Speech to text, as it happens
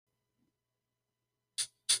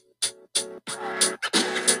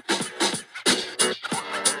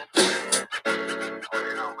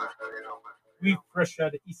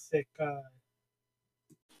refresher isekai.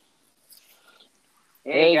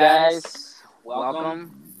 Hey guys,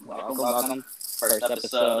 welcome. First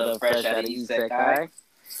episode of Fresh Out of Isekai.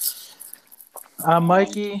 I'm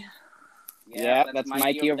Mikey. Yeah, that's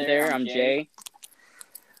Mikey over there. I'm Jay.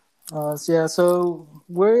 So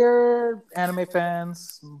we're anime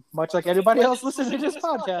fans, much like everybody else listening to this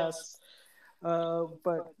podcast.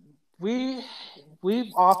 But we've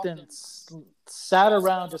often sat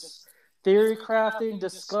around just theory crafting,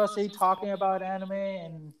 discussing, talking about anime,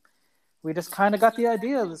 and we just kind of got the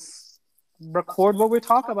idea. Let's record what we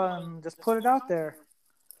talk about and just put it out there.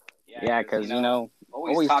 Yeah, because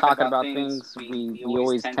always talking about things, we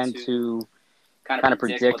always tend to kind of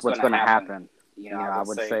predict what's going to happen. I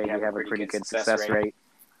would say we have a pretty good success rate.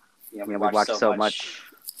 We watched so much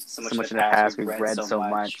in the past. We've read so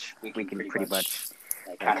much. We can pretty much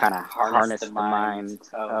kind of harness the mind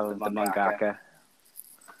of the mangaka.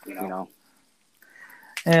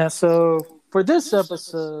 And so for this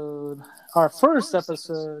episode, our first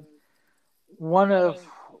episode, one of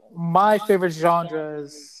my favorite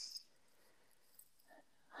genres,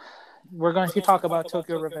 we're going to talk about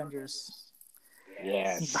Tokyo Revengers.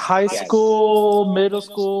 Yes. High school, middle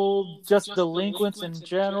school, just delinquents in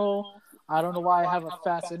general. I don't know why I have a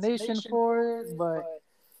fascination for it, but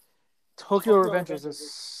Tokyo Revengers is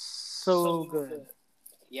so good.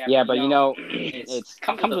 Yeah, but it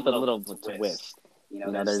comes with a little twist.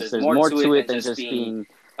 There's more to it than just being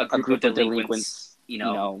a group of delinquents.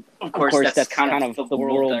 Of course, that's kind of the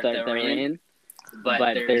world that they're in.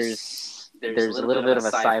 But there's a little bit of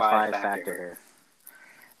a sci-fi factor here.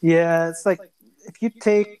 Yeah, it's like if you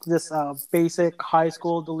take this basic high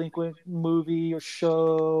school delinquent movie or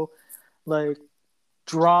show, like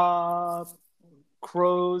Draw,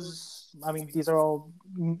 Crows. I mean, these are all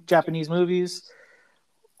Japanese movies,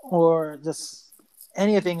 or just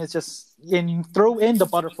anything. It's just throw in the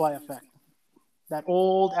Butterfly Effect, that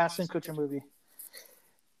old Ashton Kutcher movie.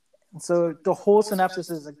 And so the whole synopsis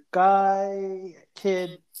is a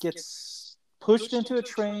kid gets pushed into a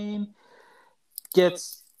train,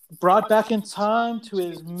 gets brought back in time to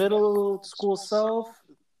his middle school self,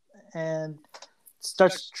 and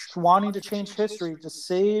starts wanting to change history to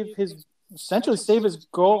essentially save his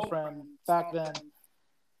girlfriend back then.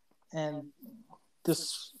 And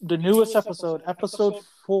the newest episode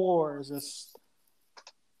 4, is just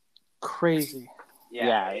crazy.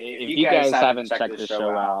 Yeah, if you guys haven't checked the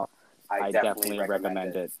show out, I definitely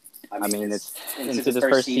recommend it. I mean, it's into this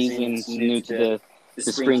first season, it's new to the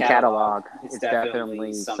spring catalog. It's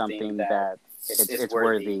definitely something that it's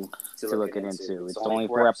worthy to look into. It's only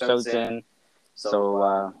 4 episodes in,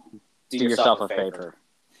 so do yourself a favor.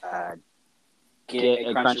 Get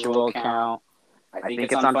a Crunchyroll account. I think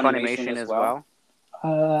it's on Funimation as well.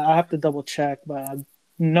 I have to double check, but I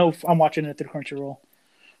know I'm watching it through Crunchyroll.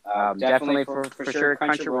 Definitely for sure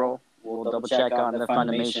Crunchyroll. We'll double check on the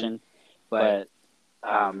Funimation, but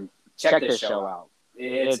check this show out.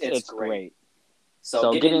 It's great.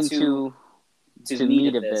 So get into the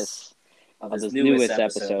meat of this newest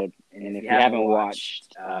episode, and if you haven't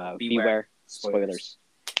watched, beware spoilers.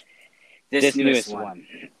 This newest one,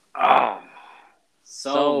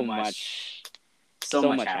 so much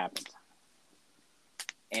happened,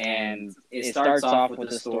 and it starts off with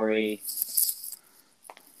the story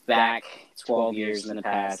back 12 years in the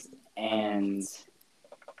past, and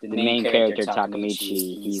the main character,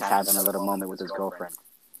 Takemichi, he's having a little moment with his girlfriend.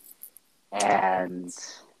 And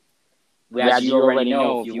as you already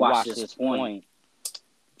know, if you watch this point,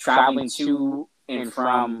 traveling to and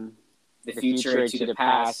from the future to the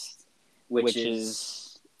past, which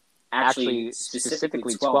is actually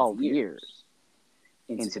specifically 12 years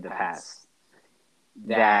into the past,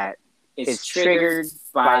 that is triggered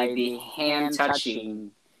by the hand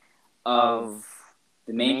touching of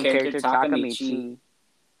the main character Takemichi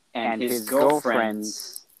and his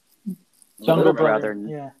girlfriend's Younger brother,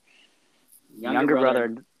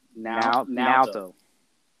 Naoto.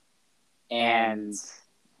 And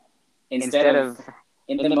instead of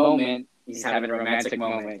in the moment, he's having a romantic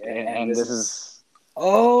moment, and this is.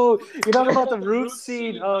 Oh, you're talking about the roof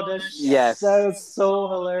scene. Oh, that is so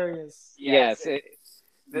hilarious. Yes,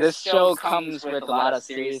 this show comes with a lot of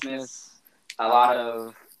seriousness, a lot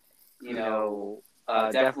of,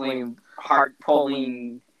 definitely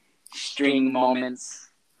heart-pulling string moments,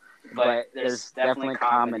 but there's definitely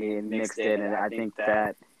comedy mixed in, and I think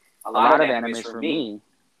that a lot of animes for me,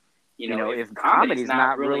 if comedy's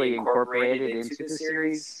not really incorporated into the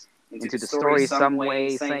series, into the story some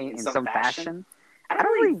way, in some fashion, I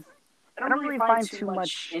don't really find too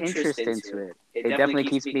much interest into it. It definitely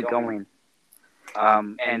keeps me going.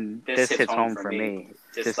 And this hits home for me.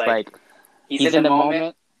 Just like he's in the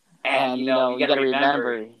moment, and you got to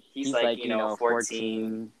remember he's like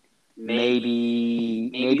 14,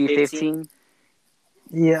 maybe 15.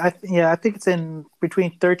 I think it's in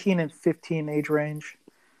between 13 and 15 age range.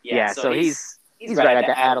 Yeah, so he's right at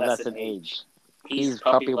the adolescent age. He's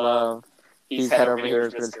puppy love. He's head over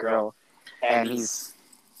ears with this girl, and he's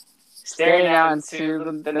staring out into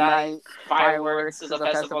the night. Fireworks, there's a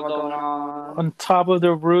festival going on top of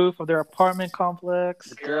the roof of their apartment complex.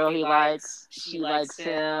 The girl he likes, she likes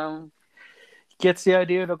him. Gets the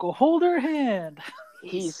idea to go hold her hand.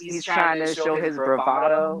 He's trying to show his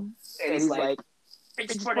bravado, and he's like,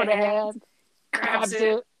 reaches for the hand, grabs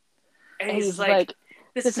it, and he's like,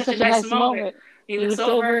 this is such a nice moment. He looks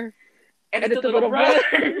over, and it's the little brother.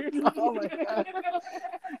 Oh my god!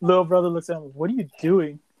 Little brother looks at him. What are you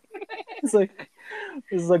doing? It's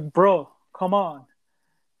like, bro, come on.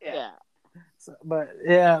 Yeah. So, but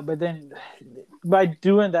then by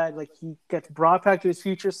doing that, like, he gets brought back to his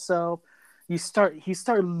future self. He start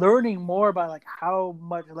learning more about like how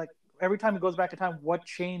much, like, every time he goes back in time, what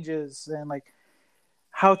changes and like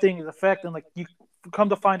how things affect, and like you come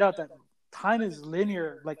to find out that time is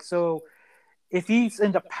linear. Like, so if he's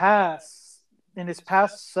in the past, in his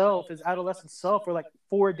past self, his adolescent self, for like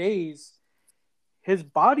 4 days, his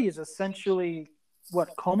body is essentially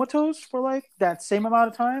comatose for like that same amount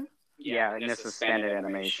of time. Yeah, in a suspended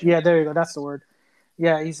animation. Yeah, there you go. That's the word.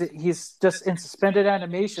 Yeah, he's just in suspended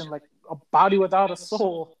animation, like a body without a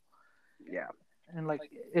soul. Yeah, and like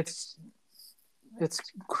it's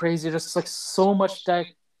crazy. There's like so much that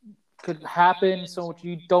could happen, so much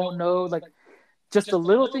you don't know. Like, just a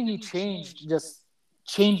little thing he changed just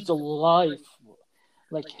changed the life.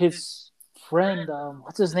 Like his friend,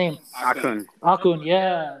 what's his name? Akun,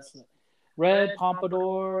 yeah. Red haired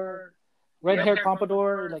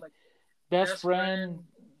pompadour, like best friend.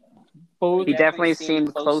 Both. He definitely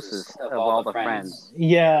seemed closest of all the friends.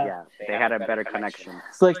 Yeah, they had a better connection.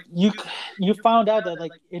 It's like you found out that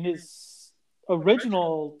like in his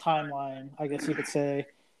original timeline, I guess you could say,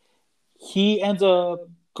 he ends up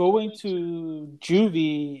going to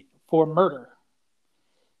juvie for murder.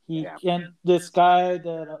 And this guy,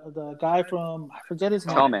 the guy from, I forget his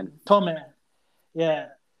name. Toman. Yeah.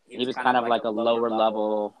 He was kind of like a lower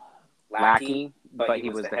level lackey, but he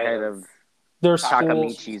was the head of their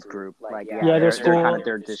Takamichi's group. Like, their school. They're kind of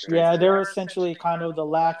their district. Yeah, they're essentially kind of the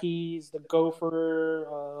lackeys, the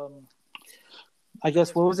gopher. I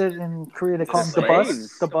guess, what was it in Korea? They call them the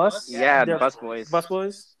bus. The bus. Yeah, the bus boys. Bus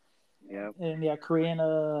boys. Yeah. And Korean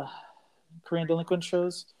delinquent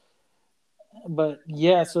shows. But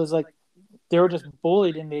yeah, so it's like they were just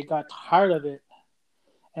bullied and they got tired of it.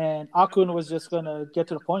 And Akun was just gonna get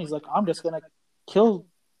to the point. He's like, I'm just gonna kill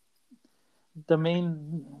the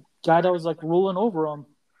main guy that was like ruling over him.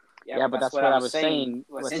 Yeah, but that's what I was saying.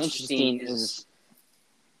 What's interesting is,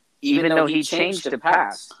 even though he changed the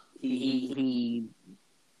past, Akun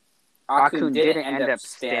didn't end up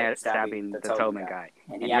stabbing the Toman guy,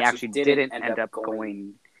 and he actually didn't end up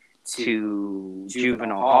going to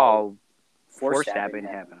juvenile hall for stabbing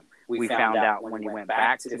him. We found out when he went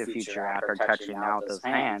back to the future after touching Naoto's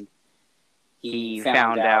hand, he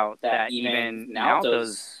found out that even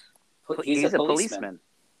Naoto's, he's a policeman.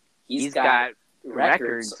 He's got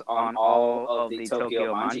records on all of the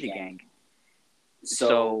Tokyo Manji gang.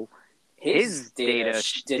 So his data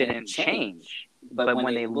didn't change. But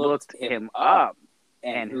when they looked him up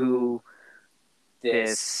and who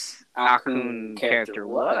this Akun character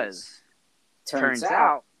was, turns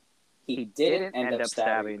out he didn't end up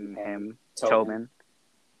stabbing him, Toman,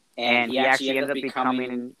 and he actually ended up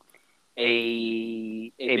becoming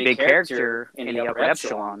a big character in the upper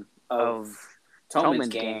echelon of Toman's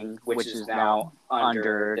gang, which is now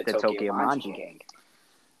under the Tokyo Manji gang.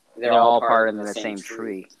 They're all part of the same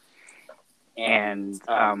tree. And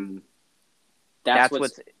that's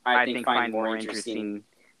what I think find more interesting,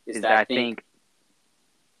 is that I think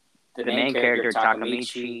the main character,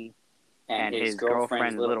 Takamichi, and his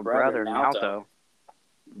girlfriend's little brother, Naoto,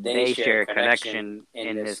 they share a connection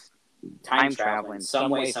in this time travel in some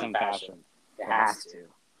way, some fashion. It has to.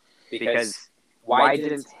 Because why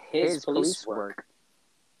didn't his police work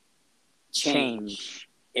change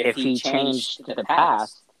if he changed the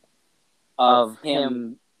past of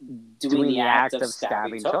him doing the act of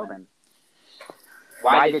stabbing Toman?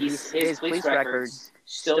 Why did his police records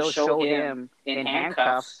still show him in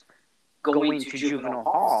handcuffs going to juvenile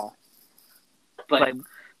hall? But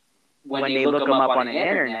when they look him up on the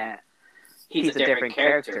internet, he's a different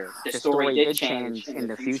character. The story did change in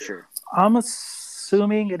the future. I'm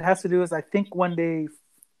assuming it has to do with, I think when they,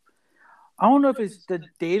 I don't know if it's the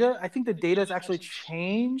data. I think the data has actually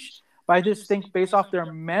changed, but I just think based off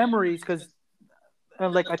their memories, because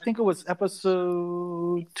like I think it was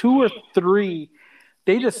episode 2 or 3.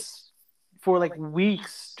 They just for like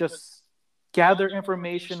weeks just gathered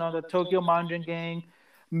information on the Tokyo Manjin gang,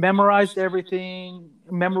 memorized everything,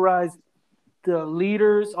 memorized the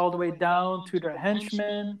leaders all the way down to their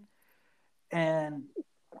henchmen, and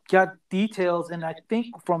got details. And I think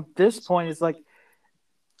from this point, it's like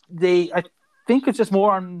I think it's just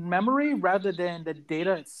more on memory rather than the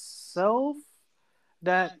data itself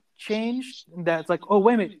that changed. That's like, oh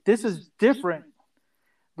wait a minute, this is different.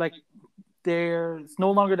 Like there's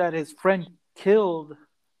no longer that his friend killed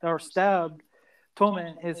or stabbed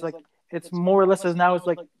Toman. It's like it's more or less as now it's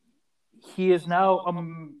like he is now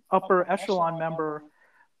upper echelon member,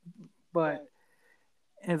 but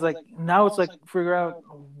it's like now it's like figure out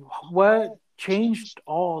what changed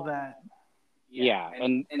all that. Yeah,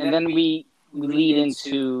 and then we lead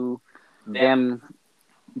into them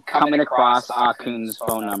coming across Akun's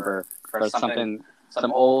phone number for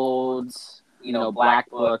some old, black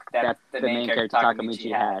book that the main character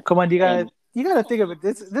Takamichi had. Come on, you gotta think of it.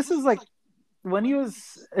 This is like when he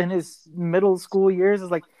was in his middle school years. Is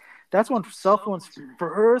like that's when cell phones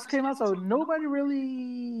first came out, so nobody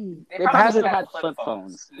really They probably still had flip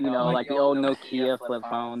phones, like the old Nokia flip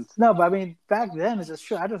phones. No, but I mean, back then it's just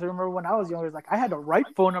true. I just remember when I was younger, it's like I had to write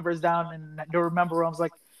phone numbers down and to remember them. I was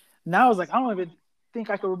like, now it's like I don't even think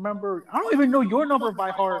I can remember. I don't even know your number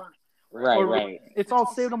by heart. Right. It's all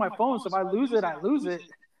saved on my phone, so if I lose it, I lose it.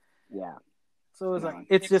 Yeah. So it's like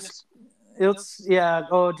just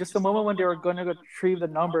the moment when they were going to retrieve the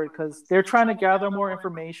number because they're trying to gather more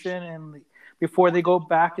information and before they go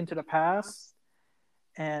back into the past,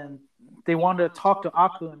 and they wanted to talk to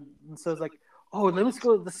Akun, and so it's like, oh, let's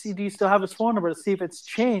go to the CD. Still have his phone number to see if it's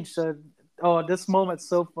changed. So, this moment's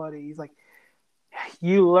so funny. He's like,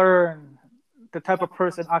 you learn the type of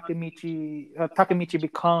person Takamichi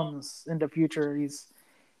becomes in the future. He's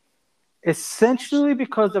essentially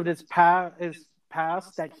because of his past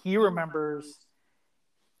that he remembers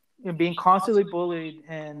and being constantly bullied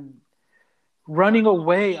and running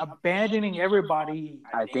away, abandoning everybody.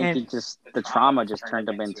 I think the trauma just turned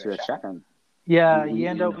him into a Shekin. Yeah, he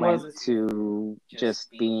ended up went to just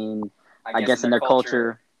being, I guess in their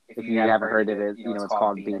culture, if you haven't heard of it, it's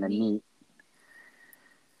called being a NEET.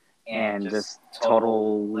 And just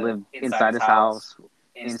total live inside his house,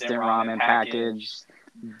 instant ramen package,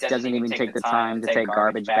 doesn't even take the time to take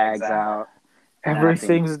garbage bags out.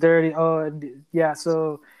 Everything's dirty. Oh, and yeah,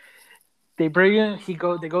 so they bring in, they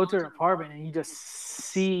go to an apartment and you just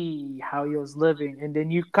see how he was living. And then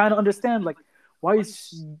you kind of understand, like, why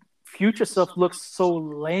his future self looks so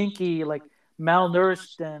lanky, like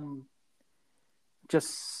malnourished and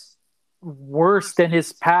just worse than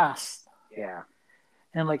his past. Yeah.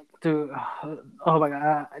 And like, oh my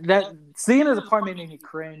God, that seeing his apartment made me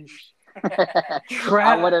cringe. I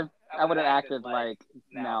would have acted like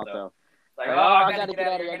Naoto. Like, I gotta get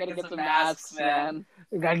out of here. I gotta get some masks, man.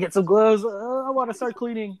 I gotta get some gloves. I want to start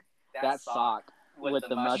cleaning. That sock with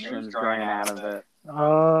the mushrooms growing out of it.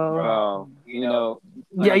 Oh, bro,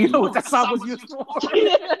 yeah, you know what that sock was used for.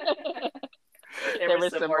 There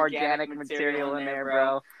was some organic material in there,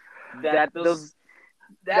 bro.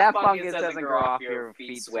 That fungus doesn't grow off your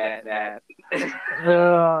feet sweat. That.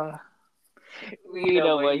 We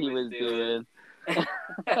know what he was doing.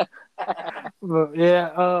 But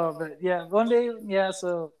yeah, one day, yeah.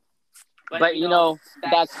 So, but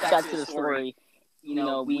back to the story.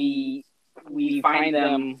 We find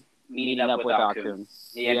them meeting up with Akun.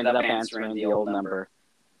 He ended up answering the old number,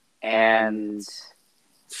 and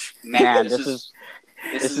man, this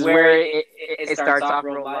is where it starts off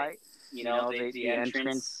real light. The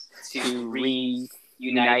entrance to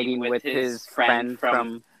reuniting with his friend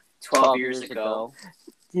from 12 years ago.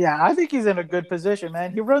 Yeah, I think he's in a good position,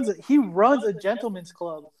 man. He runs a gentleman's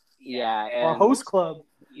club. Yeah, or host club.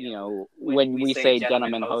 When we say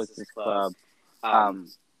gentleman hostess club,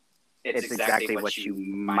 it's exactly what you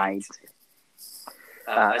might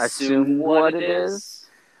assume what it is,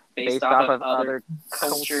 based off of other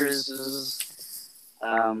cultures'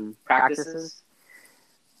 practices.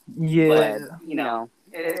 Yeah, but,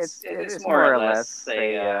 it's more or less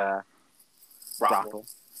a brothel,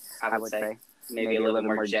 I would say. Maybe a little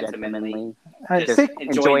more gentlemanly. I think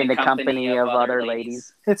enjoying the company of other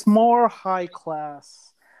ladies. It's more high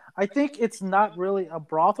class. I think it's not really a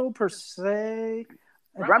brothel per se.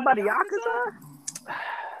 Run by the Yakuza?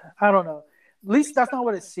 I don't know. At least that's not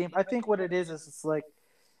what it seems. I think what it is it's like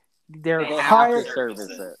they're they hired. Have to service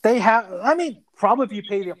it. They have. I mean, probably if you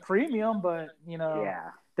pay the premium, but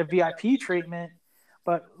yeah. The VIP treatment.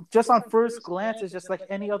 But just on first glance, it's just like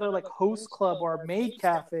any other like host club or maid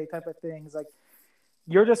cafe type of things. Like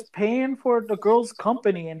you're just paying for the girl's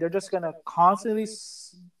company, and they're just gonna constantly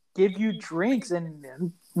give you drinks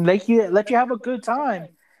and let you have a good time.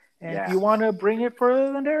 And if Yeah. you want to bring it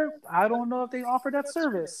further than there, I don't know if they offer that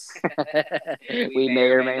service. We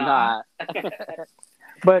may or may not.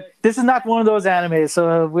 But this is not one of those animes,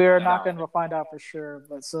 so we're not No. going to find out for sure.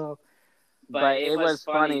 But it was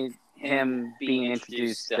funny him being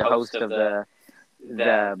introduced, the host of the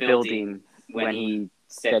building, when he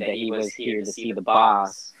said that he was here to see the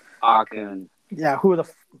boss, Akun. Yeah, who the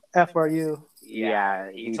f are you?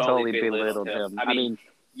 Yeah, he totally belittled him. I mean,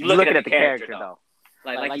 you looking at the character though.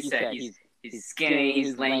 Like you said, he's skinny,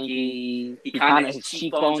 he's lanky, he kind of his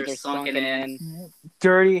cheekbones are sunken in,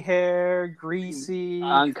 Dirty hair, greasy,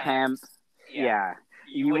 unkempt. Yeah,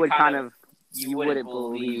 you wouldn't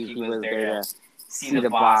believe he was there to see the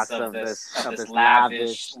boss of this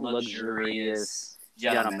lavish, luxurious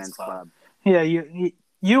gentleman's club. Yeah,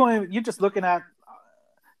 you just looking at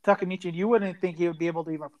Takamichi, you wouldn't think he would be able to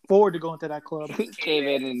even afford to go into that club. He came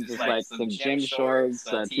in just like some gym shorts,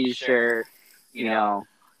 a t-shirt, Yeah,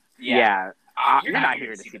 you're not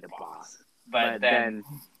here to see the boss. But then,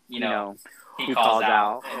 he calls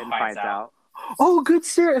out and finds out. Oh, good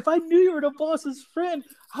sir, if I knew you were the boss's friend,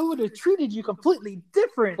 I would have treated you completely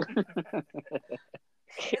different.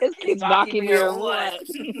 This kid's mocking me or what?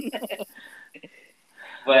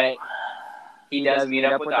 But he does meet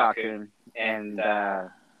up with Akun, and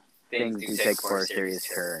things do take for a serious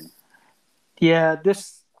turn. Yeah, the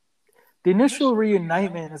initial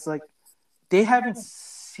reunitement is like they haven't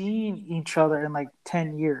seen each other in like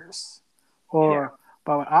 10 years. But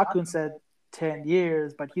what Akun said 10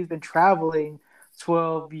 years, but he's been traveling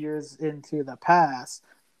 12 years into the past.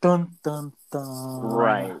 Dun, dun, dun.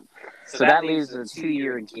 Right. So that leaves a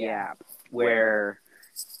 2-year gap where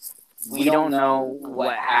we don't know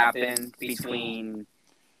what happened between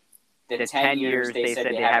the 10 years they said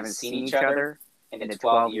they haven't seen each other and the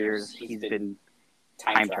 12 years he's been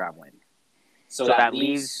time traveling. So that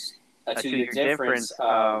leaves a 2-year difference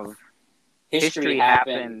of history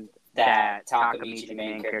happened that Takamichi, the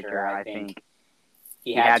main character, I think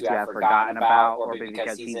he had to have forgotten about, or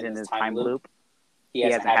because he's in his time loop, he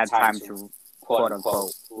hasn't had time to quote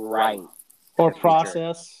unquote write or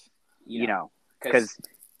process. Because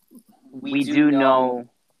we do know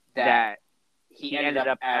that he ended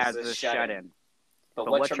up as a shut-in. But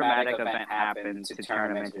what traumatic event happened to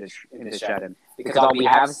turn him into shut-in? Because all we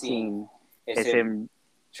have seen is him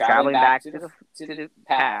traveling back to the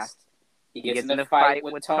past. He gets in a fight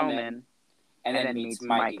with Toman, and then meets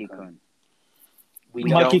Mikey-kun.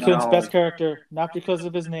 Mikey-kun's best character, not because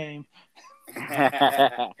of his name.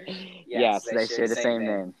 Yes, they share the same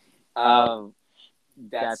name.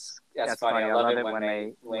 That's funny. I love it when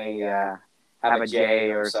they have a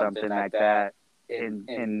J or something like that in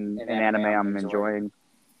an anime I'm enjoying.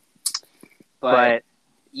 But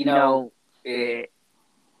it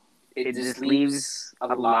just leaves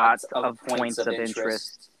a lot of points of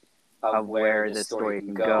interest of where the story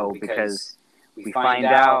can go, because we find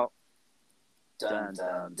out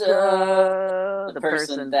the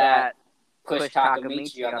person that pushed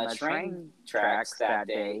Takamichi on the train tracks that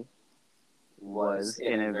day was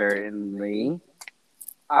inadvertently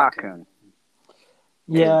Akun.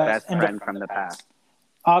 Yeah, his best friend from the past.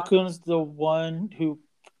 Akun's the one who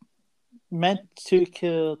meant to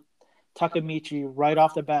kill Takamichi right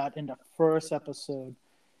off the bat in the first episode.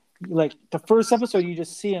 Like the first episode, you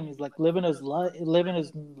just see him. He's like living his life,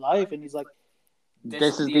 and he's like,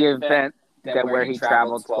 "This is the event that where he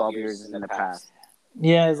traveled 12 years in the past."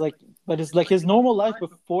 Yeah, it's like, but it's like his normal life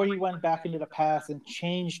before he went back into the past and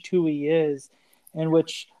changed who he is, in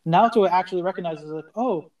which Naoto actually recognizes, like,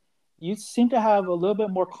 oh, you seem to have a little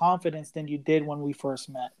bit more confidence than you did when we first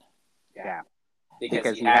met. Yeah,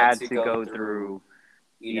 because he had to go through,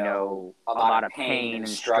 a lot of pain and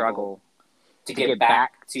struggle to get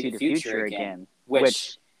back to the future again,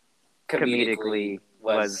 which comedically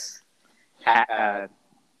was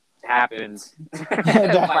happens.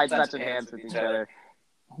 Fight touching hands with each other.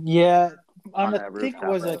 Yeah, I think it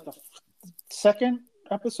was like the second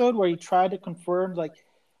episode where he tried to confirm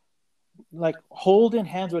like holding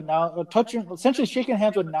hands with Naoto, essentially shaking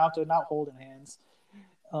hands with Naoto, not holding hands.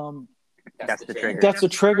 That's the trigger. That's the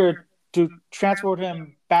trigger to transport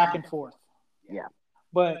him back and forth. Yeah.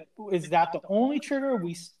 But is that the only trigger?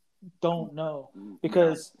 We don't know,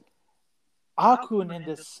 because Akun in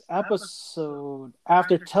this episode,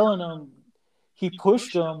 after telling him he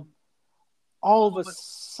pushed him, all of a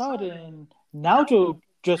sudden Naoto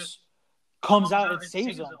just comes out and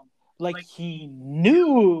saves him. Like he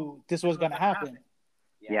knew this was going to happen.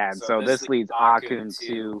 Yeah, and so this leads Akun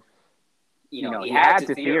to he had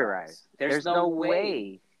to theorize. There's no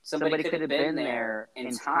way somebody could have been there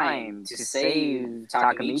in time to save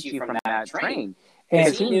Takamichi from that train.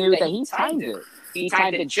 Because he knew that he timed it. He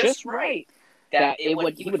timed it just right that he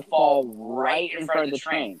would fall right in front of the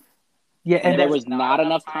train. Yeah, and there was not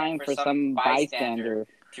enough time for some bystander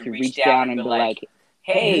to reach down and be like,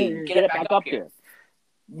 hey, get it back up here.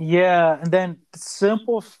 Yeah, and then the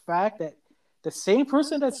simple fact that the same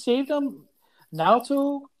person that saved him,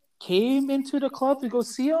 Naoto, came into the club to go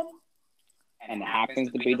see him. And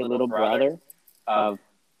happens to be the little brother of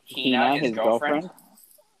Hina, his girlfriend.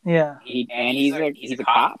 Yeah. He's a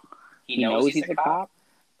cop. He knows he's a cop.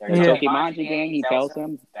 There's a Tokimanji gang. He tells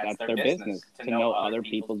them that's their business, to know other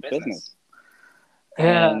people's business.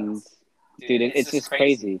 Yeah. And, dude, it's just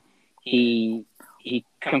crazy. He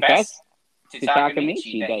confessed to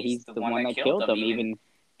Takamichi that he's the one that killed him, even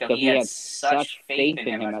though he had such faith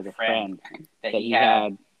in him as a friend, that he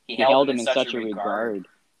held him in such a regard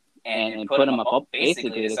and put him up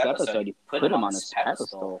basically this episode. He put him on this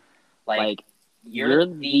pedestal. Like, you're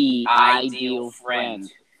the ideal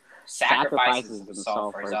friend. Sacrifices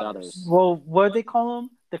himself for his others. Well, what do they call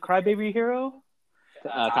him? The crybaby hero?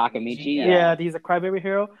 Takamichi? Yeah, he's a crybaby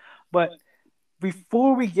hero. But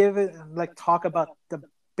before we talk about the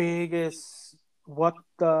biggest what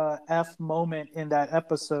the F moment in that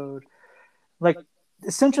episode,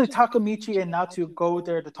 essentially Takamichi and Natsu go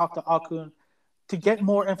there to talk to Akun to get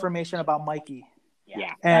more information about Mikey.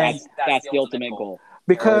 Yeah, and that's the ultimate goal.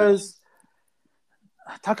 Because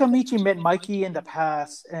Takamichi met Mikey in the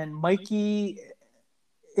past, and Mikey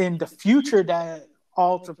in the future, that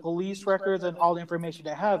all the police records and all the information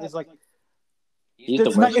they have is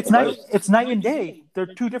it's night and day. They're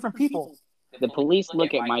two different people. The police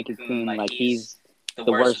look at Mikey-kun like he's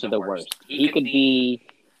the worst of the worst. He could be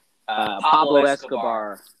Pablo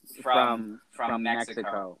Escobar from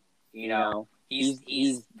Mexico.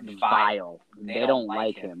 He's vile. They don't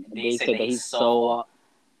like him. They say that he's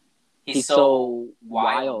so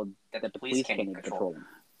wild that the police can't even control him.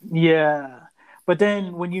 Yeah, but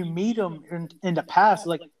then when you meet him in the past,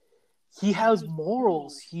 he has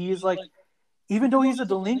morals. He is even though he's a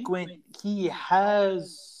delinquent, he's a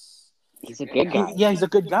good guy. He's a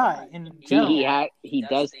good guy. He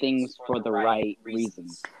does things for the right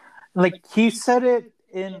reasons. He said it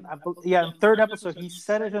in third episode. He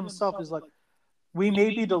said it himself. Is we may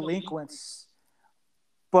be delinquents,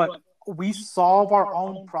 but we solve our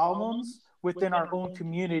own problems within our own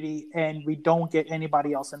community, and we don't get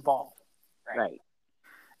anybody else involved. Right.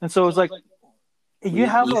 And so it's he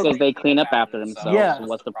says they clean up after themselves. Yeah. So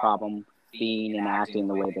what's the problem being and acting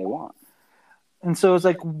the way they want? And so it's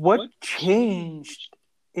what changed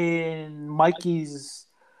in Mikey's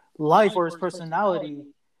life or his personality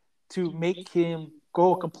to make him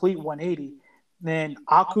go a complete 180? Then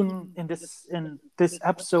Akun in this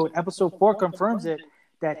episode 4 confirms it,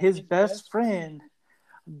 that his best friend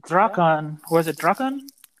Drakan, was it Drakan?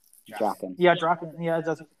 Drakan. Yeah, Drakan. Yeah,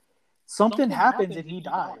 something happens and he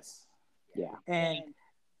dies. Yeah. And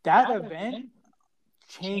that event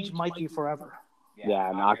changed Mikey forever. Yeah,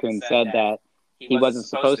 and Akun said that he wasn't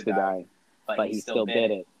supposed to die, but he still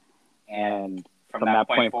did it. And from that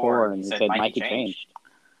point forward, he said Mikey changed.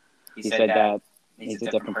 He said that he's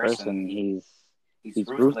a different person. He's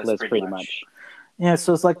ruthless, pretty much. Yeah,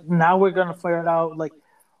 so it's now we're gonna figure out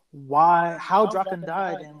how Drakan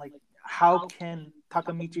died, and how can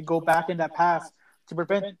Takamichi go back in that past to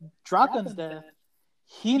prevent Drakan's death,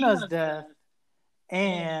 Hina's death,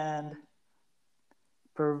 and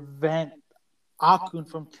prevent Akun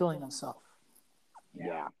from killing himself.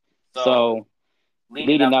 Yeah. So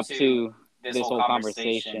leading up to this whole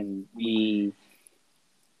conversation, you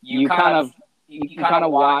kind of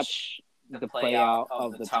watch the play out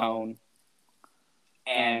of the tone,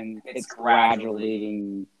 and it's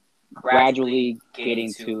gradually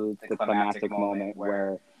getting to the climactic moment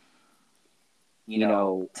where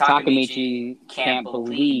Takamichi can't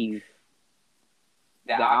believe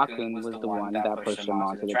that Akun was the one that pushed him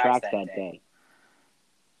onto the tracks that day.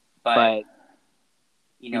 But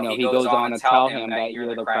he goes on to tell him that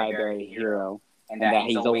you're the cryberry hero, and that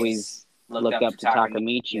he's always looked up to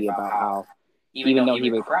Takamichi about how, even though he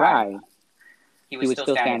would cry, he would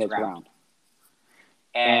still stand his ground.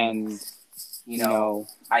 And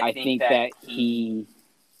I think that he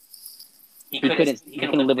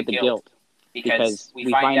couldn't live with the guilt, because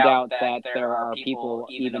we find out that there are people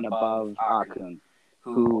even above Akun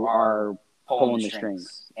who are pulling the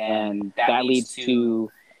strings, and that leads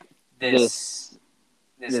to this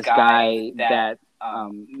guy that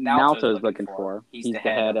Naoto is looking for. He's the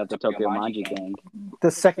head of the Tokimanji gang.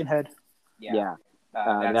 The second head. Yeah.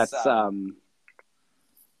 That's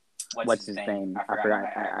what's his name? I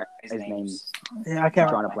forgot his name. Yeah, I can't.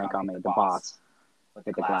 Drawing a blank on me. The boss with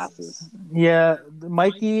the glasses. Yeah,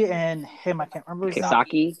 Mikey and him. I can't remember his name.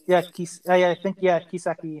 Kisaki. Yeah, I think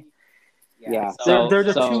Kisaki. Yeah. They're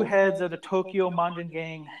the two heads of the Tokyo Manjin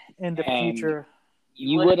gang in the future.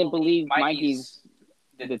 You wouldn't believe Mikey's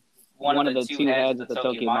one of the two heads of the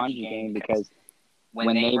Tokyo Manji gang because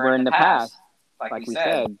when they were in the past, like we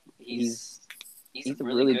said, he's a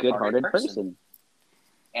really good-hearted person.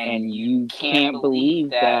 And you can't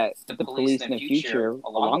believe that the police in the future,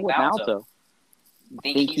 along with Naoto,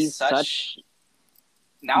 think he's such...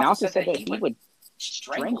 Naoto said that he would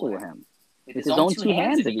strangle him with his own two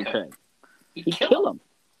hands if he could. He'd kill him.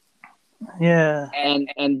 Yeah.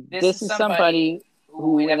 And this is somebody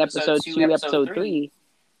who in episode 2, episode 3,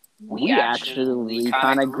 we actually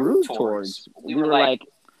kind of grew towards. We were like,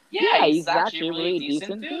 yeah, he's actually a really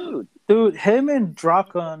decent dude. Dude, him and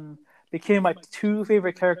Drakon became my two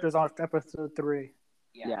favorite characters on episode 3.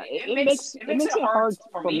 Yeah, it makes it hard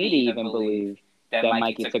for me to even believe that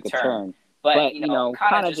Mikey took a turn. But, you know,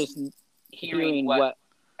 kind of just hearing what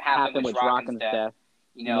happened with Drakon's death,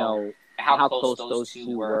 you know, how close those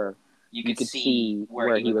two were, you could see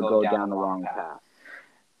where he would go down the wrong path.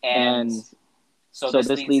 And so this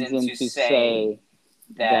leads into say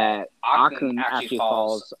that Akun actually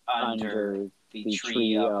falls under the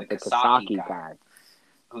tree of the Kisaki guy,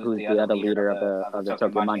 who's the other leader of the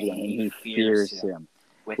Tokyo Manji, and he fears him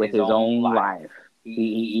with his own life.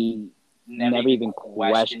 He never even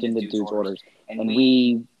questioned the dude's orders. And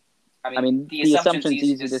the assumption's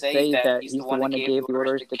easy to say that he's the one that gave the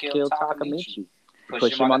orders to kill Takamichi,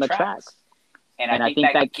 push him on the tracks. And I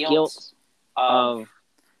think that guilt of,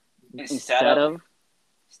 instead of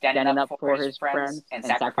standing up for his friends and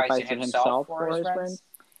sacrificing himself for his friends,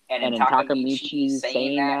 and then Takamichi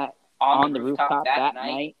saying that on the rooftop that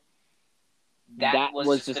night, that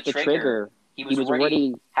was just the trigger. He was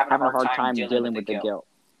already having a hard time dealing with the guilt.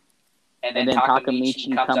 And then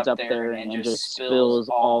Takamichi comes up there and just spills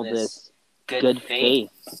all this good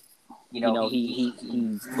faith. You know, he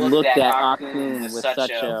looked at Akun with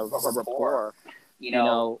such a rapport. You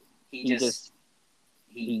know, he just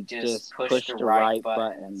pushed the right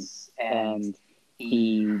buttons, and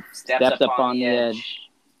he stepped up on the edge,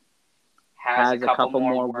 has a couple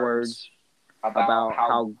more words about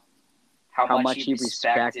how much he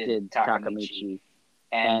respected Takamichi,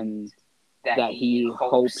 and that he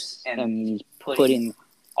hopes and he's putting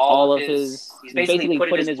all of his, he's basically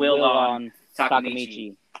putting his will on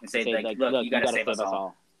Takamichi and saying, like, look, you gotta save us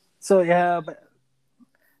all. So, yeah,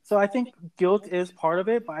 so I think guilt is part of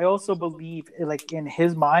it, but I also believe, like, in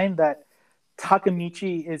his mind that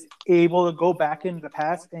Takamichi is able to go back into the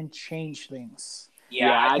past and change things.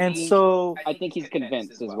 Yeah, I think he's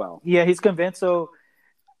convinced as well. Yeah, he's convinced. So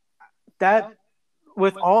that,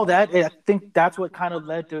 with all that, I think that's what kind of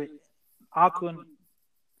led to Akun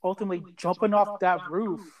ultimately jumping off that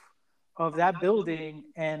roof of that building,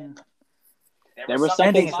 and there was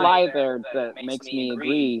something sly there that makes me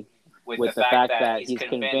agree with the fact that he's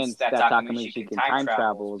convinced that Takamichi can time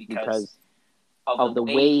travel because of the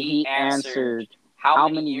way he answered how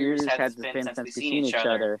many years has it been since we've seen each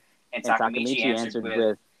other, and Takamichi answered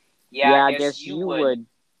with, yeah, I guess you would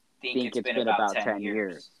think it's been about 10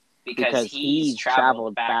 years because he's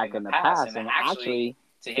traveled back in the past, and actually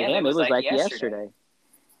to him it was like yesterday.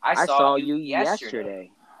 I saw you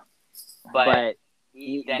yesterday. But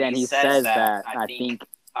then he says that I think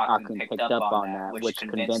Akun picked up on that, which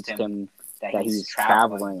convinced him that he's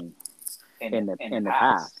traveling in the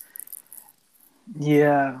past.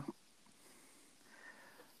 Yeah.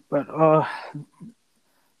 But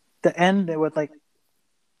the end with like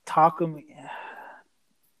Takumi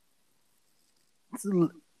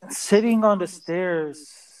sitting on the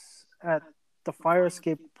stairs at the fire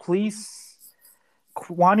escape, police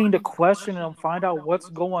wanting to question him, find out what's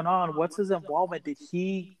going on, what's his involvement, did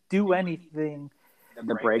he do anything?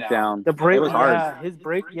 The breakdown. It was hard. His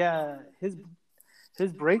breakdown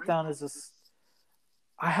is just,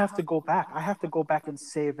 I have to go back. I have to go back and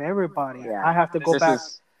save everybody. Yeah. I have to go back.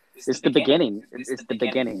 It's the beginning. It's the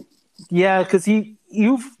beginning. Yeah, because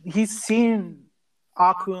he's seen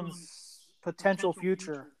Akun's potential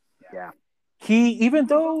future. Yeah. Even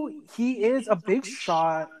though he is a big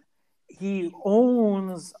shot, he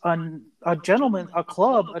owns a gentleman, a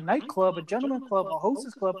club, a nightclub, a gentleman club, a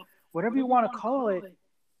hostess club, whatever you want to call it.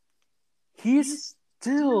 He's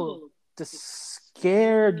still the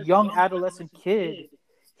scared young adolescent kid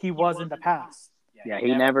he was in the past. Yeah,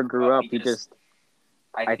 he never grew up. He just,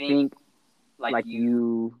 I think, like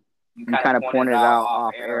you kind of pointed out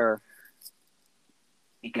off air,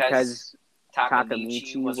 because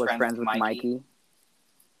Takamichi was friends with Mikey.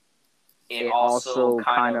 it also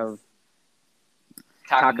kind of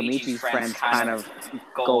Takamichi's friends kind of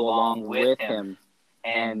go along with him,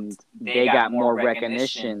 and they got more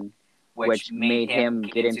recognition, which made him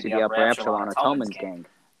get into the upper echelon of Toman's gang.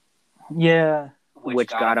 Yeah. Which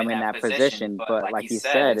got him in that position. But like you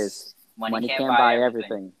said, is money can't buy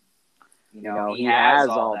everything. He has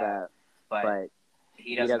all that, but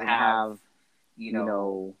he doesn't have,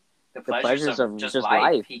 the pleasures of just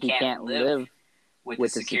life. He can't live with the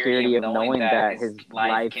security of knowing that his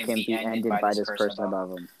life can be ended by this person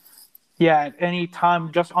above him. Yeah, at any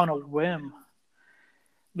time, just on a whim.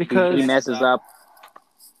 Because he messes up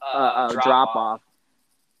a drop off.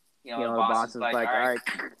 The boss is like, all right.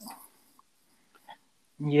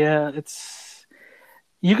 Yeah,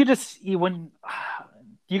 you could just even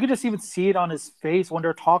see it on his face when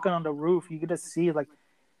they're talking on the roof. You could just see like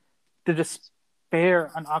the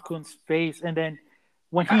despair on Akun's face, and then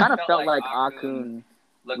when he kind of felt like Akun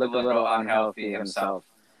looked a little unhealthy himself.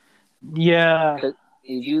 Yeah. If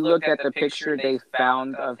you look at the picture they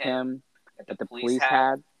found of him that the police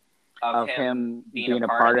had of him being a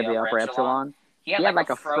part of the upper echelon, he had like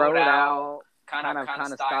a froed out, kind of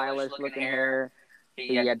stylish looking hair.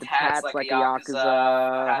 He had the tats like a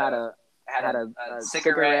Yakuza, had a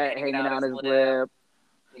cigarette hanging out his lip,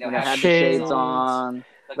 had the shades on,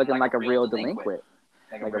 looking like a real delinquent,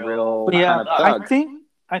 like a real kind of thug.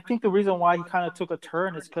 I think the reason why he kind of took a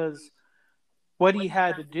turn is because what he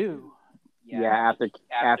had to do. Yeah,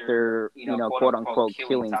 after quote unquote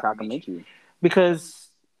killing Takamichi. Because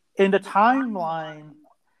in the timeline,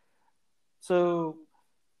 so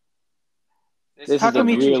this is a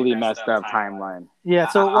really messed up timeline. Yeah,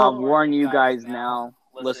 so I'll warn you guys now,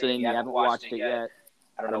 listening. You haven't watched it yet.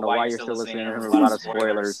 I don't know why you're still listening. There's a lot of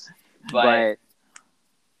spoilers, but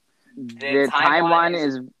the timeline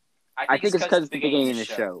is. I think it's because it's the beginning of the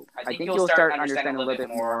show. I think you'll start understanding a little bit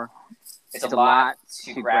more. It's a lot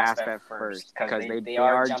to grasp at first because they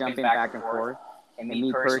are jumping back and forth. And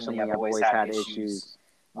me personally, I've always had issues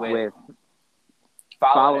with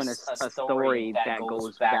following a story that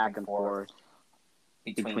goes back and forth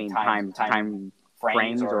between time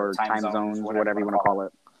frames or time zones, or whatever you want to call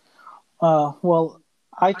it. Well,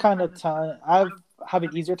 I have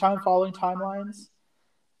an easier time following timelines.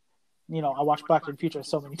 I watched Back to the Future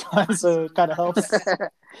so many times, so it kind of helps.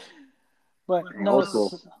 But no,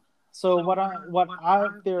 so what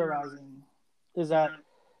I'm theorizing is that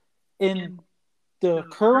in the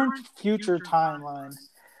current future timeline,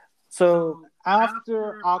 so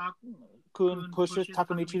after Akun pushes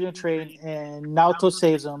Takamichi to the train and Naoto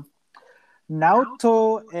saves him,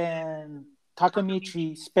 Naoto and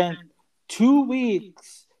Takamichi spent 2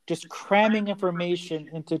 weeks just cramming information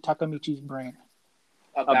into Takamichi's brain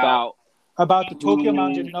about the Tokyo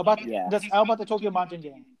Manjin, about the Tokyo Manjin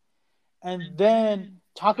gang. And then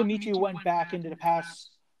Takamichi went back into the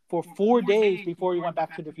past for 4 days before he went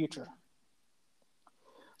back to the future.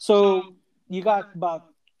 So you got about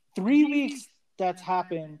 3 weeks that's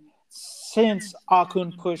happened since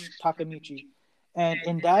Akun pushed Takamichi. And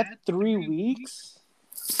in that 3 weeks,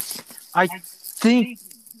 I think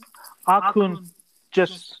Akun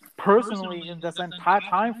just personally, in this entire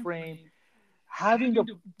time frame, having to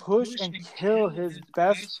push and kill his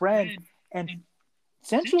best friend, and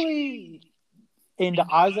essentially, in the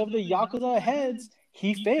eyes of the Yakuza heads,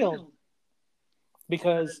 he failed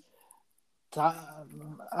because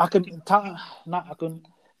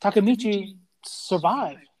Takamichi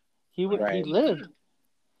survived. He lived,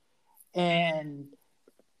 and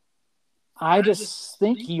I just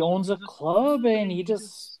think he owns a club and he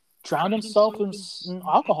just drowned himself in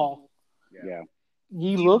alcohol. Yeah.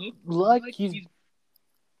 He looks like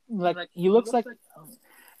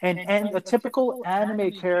and a typical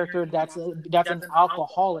anime character that's an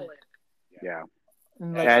alcoholic. Yeah.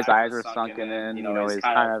 His eyes are sunken in. His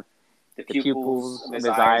kind of the pupils of his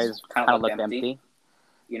eyes kind of looked empty.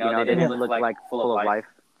 They didn't look like full of life.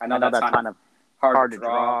 I know that's kind of hard to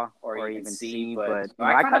draw or even see, but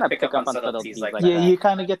I kind of pick up on subtleties like that. Yeah, you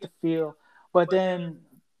kind of get the feel, but then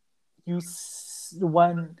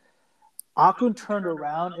when Akun turned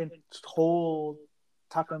around and told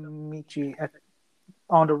Takamichi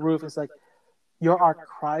on the roof, it's like, "You're our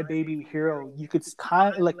crybaby hero." You could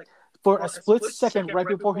kind of for a split second right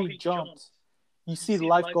before he jumped, you see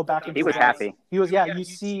life go back into. He was happy. He was, you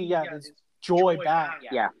see, his joy back.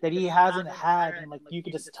 Yeah, that he hasn't had, and you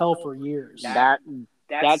could just tell for years. That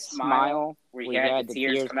smile where he had the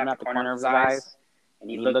tears coming out the corner of his eyes, and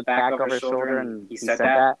he looked back over his shoulder and he said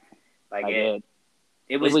that,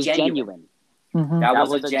 it was genuine. Mm-hmm. That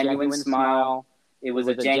was a genuine smile. It was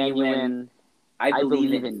a genuine, I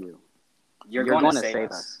believe in you. You're going to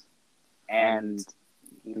save us. And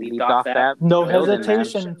He leaped off that No building, man.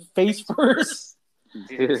 hesitation, face first.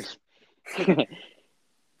 Dude.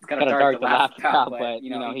 It's kind of dark to laugh about, but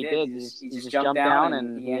he did. He just jumped down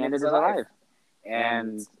and he ended his life.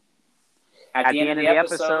 And at the end of the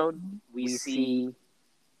episode, we see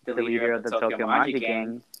the leader of the Tokyo Manji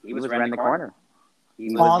gang. He was around the corner.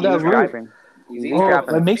 He On that was roof. driving. He was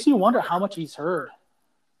eavesdropping. It makes you wonder how much he's heard.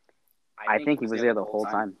 I think he was there the whole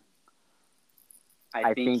time.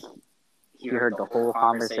 I think he heard the whole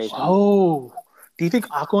conversation. Oh, do you think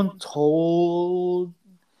Akun told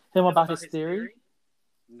him about his theory?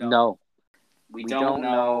 No. We don't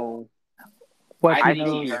know. I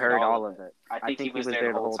think he heard all of it. I think he was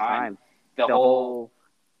there the whole time. The whole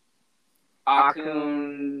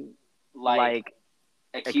Akun, like,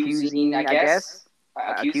 accusing, I guess,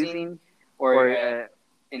 accusing or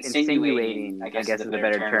insinuating, I guess is a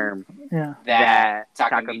better term, that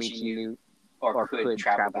Takamichi knew or could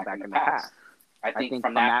travel back in the past. I think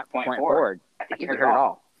from that point forward, I think he heard it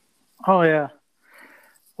all. Oh, yeah.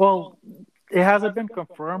 Well, it hasn't been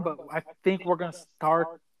confirmed, but I think we're going to start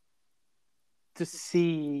to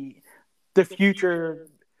see the future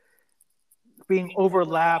being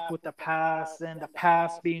overlapped with the past and the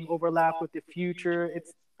past being overlapped with the future. I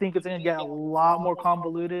think it's going to get a lot more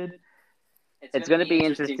convoluted. It's going to be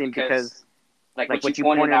interesting because, like what you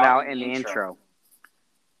pointed out in the intro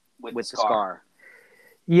with Scar.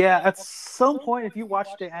 Yeah, at some point, if you watch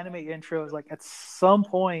the anime intros, like at some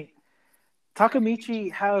point,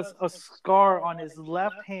 Takamichi has a scar on his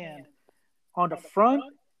left hand, on the front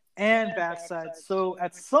and back side. So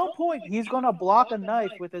at some point, he's going to block a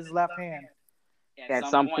knife with his left hand. At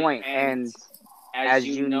some point, and as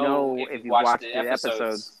you know, if you watched the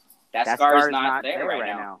episodes, that scar is not there right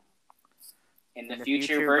now. In the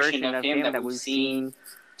future version of him that we've seen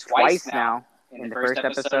twice now, in the first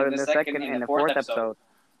episode, and the second, and the fourth episode,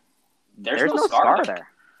 there's no scar there.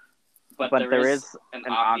 But there is an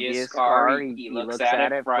obvious scar. He looks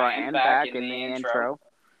at it front and back in the intro.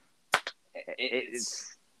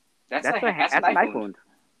 That's a knife wound.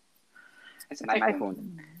 It's a knife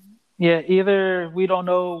wound. Yeah, either we don't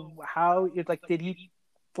know how. It's like, did he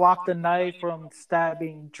block the knife from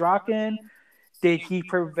stabbing Draken? Did he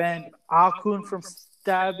prevent Akun from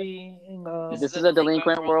stabbing? This is a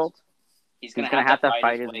delinquent world. He's gonna have to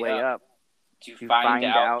fight his way up to find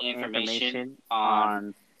out information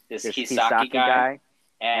on this Hisaki guy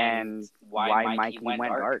and why Mikey went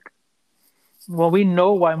dark. Well, we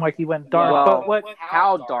know why Mikey went dark, but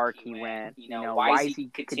how dark he went? Why is he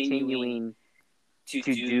continuing to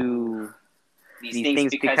do these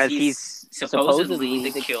things? Because he's supposedly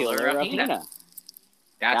the killer of Hina.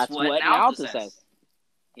 That's what Naoto says.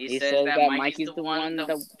 He says that Mikey's the one that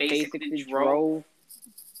basically drove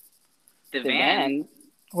the van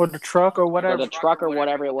or the truck or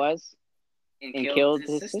whatever, it was, and killed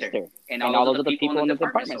his sister and all those other people in the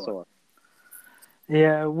department store.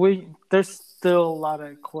 Yeah, there's still a lot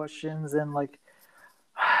of questions, and like,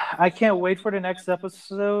 I can't wait for the next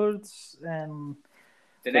episodes. And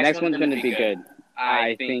the next one's going to be good.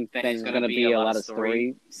 I think there's going to be a lot of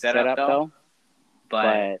story set up though,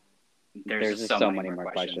 but there's just so many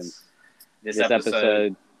more questions. This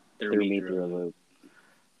episode threw me through a loop.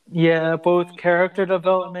 Yeah, both character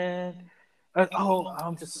development.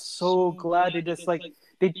 I'm just so glad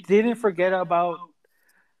they didn't forget about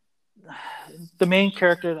the main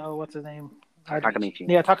character. What's his name? Takamichi.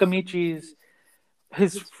 Yeah, Takamichi's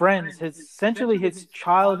his friends, essentially his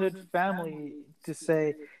childhood family. To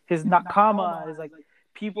say his nakama is like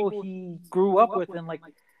people he grew up with, and like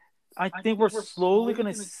I think we're slowly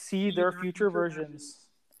gonna see their future versions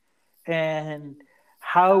and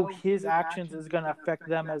how his actions is gonna affect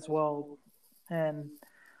them as well. And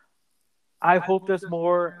I hope there's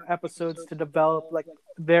more episodes to develop like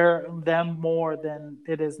them more than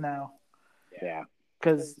it is now. Yeah.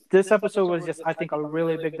 Because this episode was just, I think, a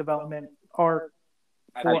really big development. I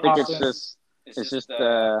think it's just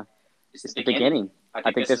the beginning.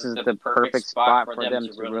 I think this is the perfect spot for them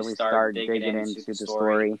to really start digging into the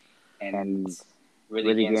story and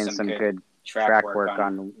really getting some good track work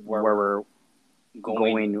on where we're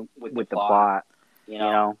going with the plot.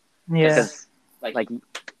 Yeah. Because like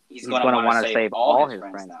he's going to want to save all his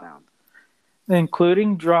friends now.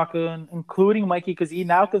 Including Draken, including Mikey, because he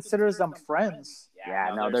now considers them friends.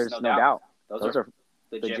 Yeah, no, there's no doubt. Those are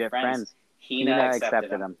legit friends. Hina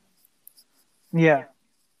accepted them. Yeah.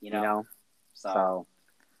 So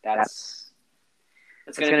that's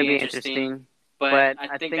going to be interesting. But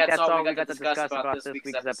I think that's all we got to discuss about this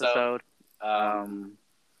week's episode. For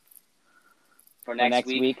next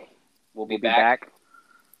week, we'll be back.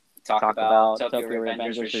 Talk about Tokyo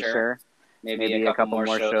Revengers for sure. maybe a couple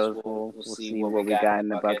more shows. We'll see what we got in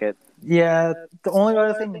the bucket. Yeah, the only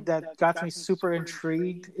other thing that got me super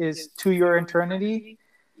intrigued is To Your Eternity.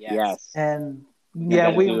 Yes. And we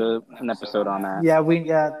do an episode on that. Yeah,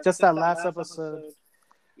 just that last episode.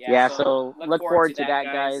 Yeah, so look forward to that,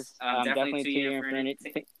 guys. Definitely To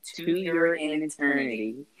Your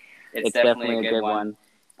Eternity. It's definitely a good one.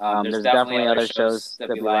 There's definitely other shows that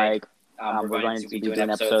we like. We're going to be doing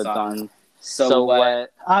episodes on So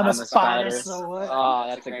What? I'm a Spider. So What? Oh,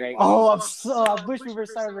 that's a great one. I wish we were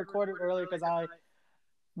started recording earlier because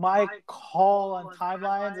my call on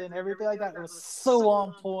timelines and everything like that was so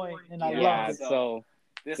on point, and I loved it. So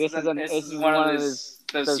this is one of those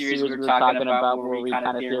series we were talking about where we kind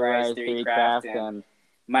of theorized theorycraft, and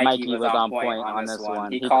Mikey was on point on this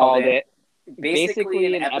one. He called it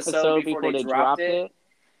basically an episode before they dropped it.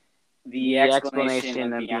 The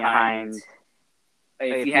explanation behind.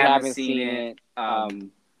 If you haven't seen it,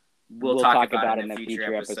 we'll talk about it in the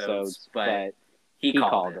future episodes. But he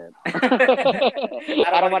called it.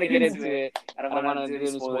 I don't want to get into it. I don't want to do any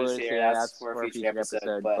spoilers here. That's for a future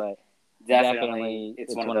episode. But definitely,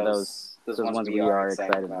 it's one of those ones we are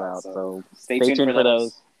excited about. So stay tuned for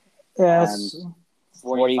those. Yes.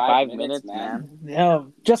 45 minutes, man. Yeah,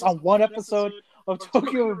 just on one episode of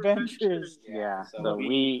Tokyo Adventures. Yeah, so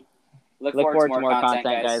we look forward to more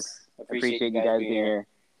content, guys. Appreciate you guys being here.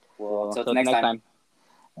 Well, until next time.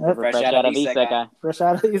 Fresh out of Isekai. Fresh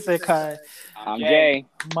out of Isekai. I'm Jay.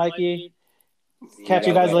 Mikey. Catch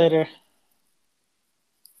you guys later.